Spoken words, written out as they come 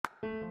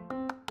Hey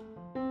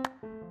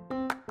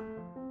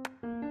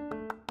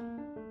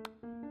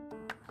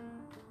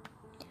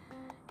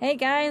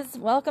guys,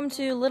 welcome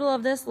to Little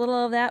of This,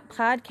 Little of That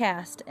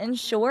podcast. In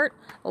short,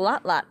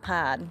 Lot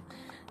Pod.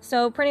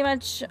 So pretty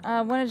much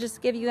I want to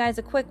just give you guys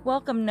a quick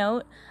welcome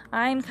note.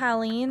 I'm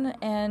Colleen,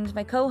 and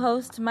my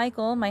co-host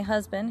Michael, my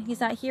husband, he's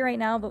not here right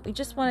now, but we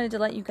just wanted to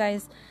let you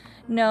guys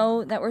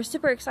know that we're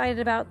super excited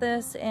about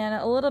this and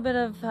a little bit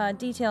of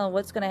detail on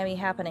what's going to be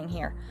happening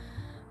here.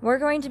 We're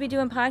going to be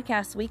doing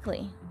podcasts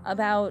weekly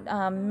about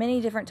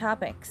many different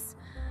topics,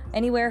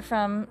 anywhere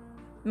from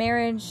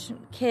marriage,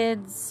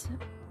 kids,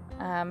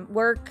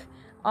 work,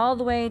 all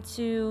the way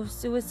to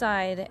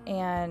suicide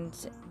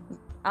and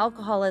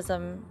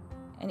alcoholism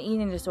and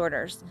eating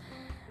disorders.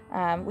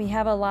 We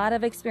have a lot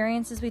of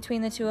experiences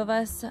between the two of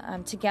us,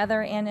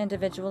 together and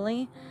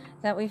individually,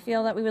 that we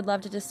feel that we would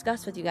love to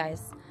discuss with you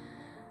guys.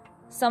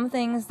 Some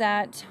things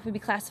that would be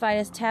classified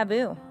as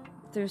taboo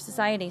through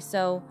society.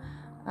 So,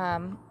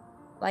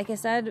 like I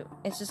said,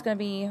 it's just going to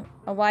be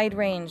a wide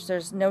range.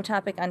 There's no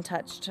topic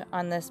untouched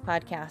on this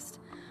podcast.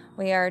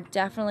 We are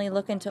definitely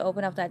looking to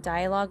open up that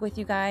dialogue with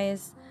you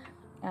guys,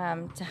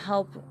 to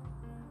help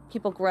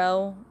people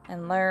grow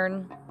and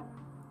learn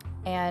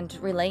and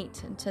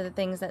relate to the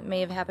things that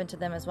may have happened to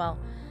them as well,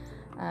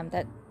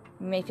 that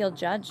may feel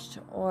judged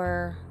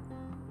or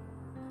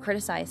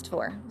criticized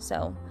for.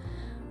 So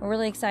we're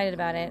really excited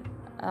about it.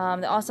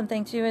 The awesome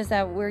thing too is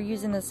that we're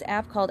using this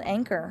app called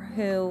Anchor,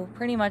 who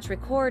pretty much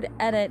record,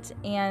 edit,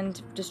 and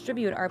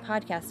distribute our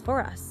podcast for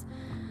us.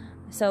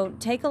 So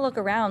take a look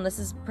around. This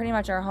is pretty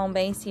much our home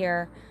base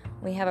here.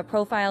 We have a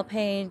profile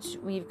page.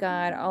 We've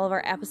got all of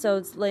our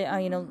episodes,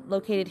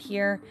 located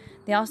here.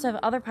 They also have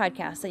other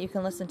podcasts that you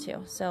can listen to.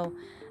 So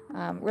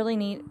really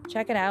neat.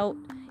 Check it out.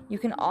 You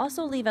can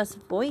also leave us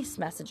voice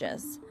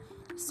messages.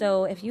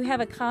 So if you have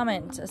a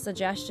comment, a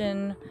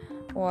suggestion,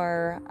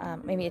 or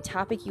maybe a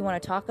topic you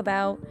want to talk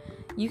about,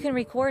 you can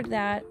record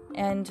that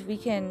and we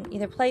can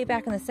either play it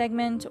back in the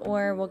segment,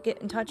 or we'll get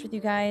in touch with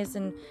you guys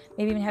and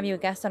maybe even have you a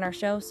guest on our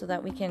show so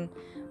that we can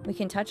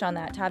touch on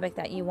that topic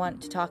that you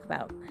want to talk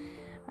about.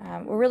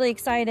 We're really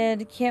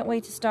excited. Can't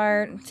wait to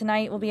start.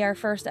 Tonight will be our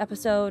first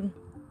episode.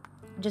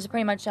 Just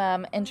pretty much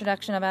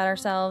introduction about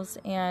ourselves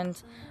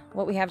and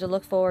what we have to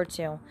look forward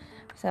to.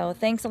 So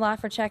thanks a lot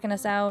for checking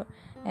us out,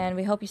 and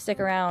we hope you stick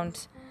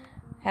around.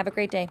 Have a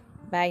great day.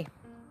 Bye.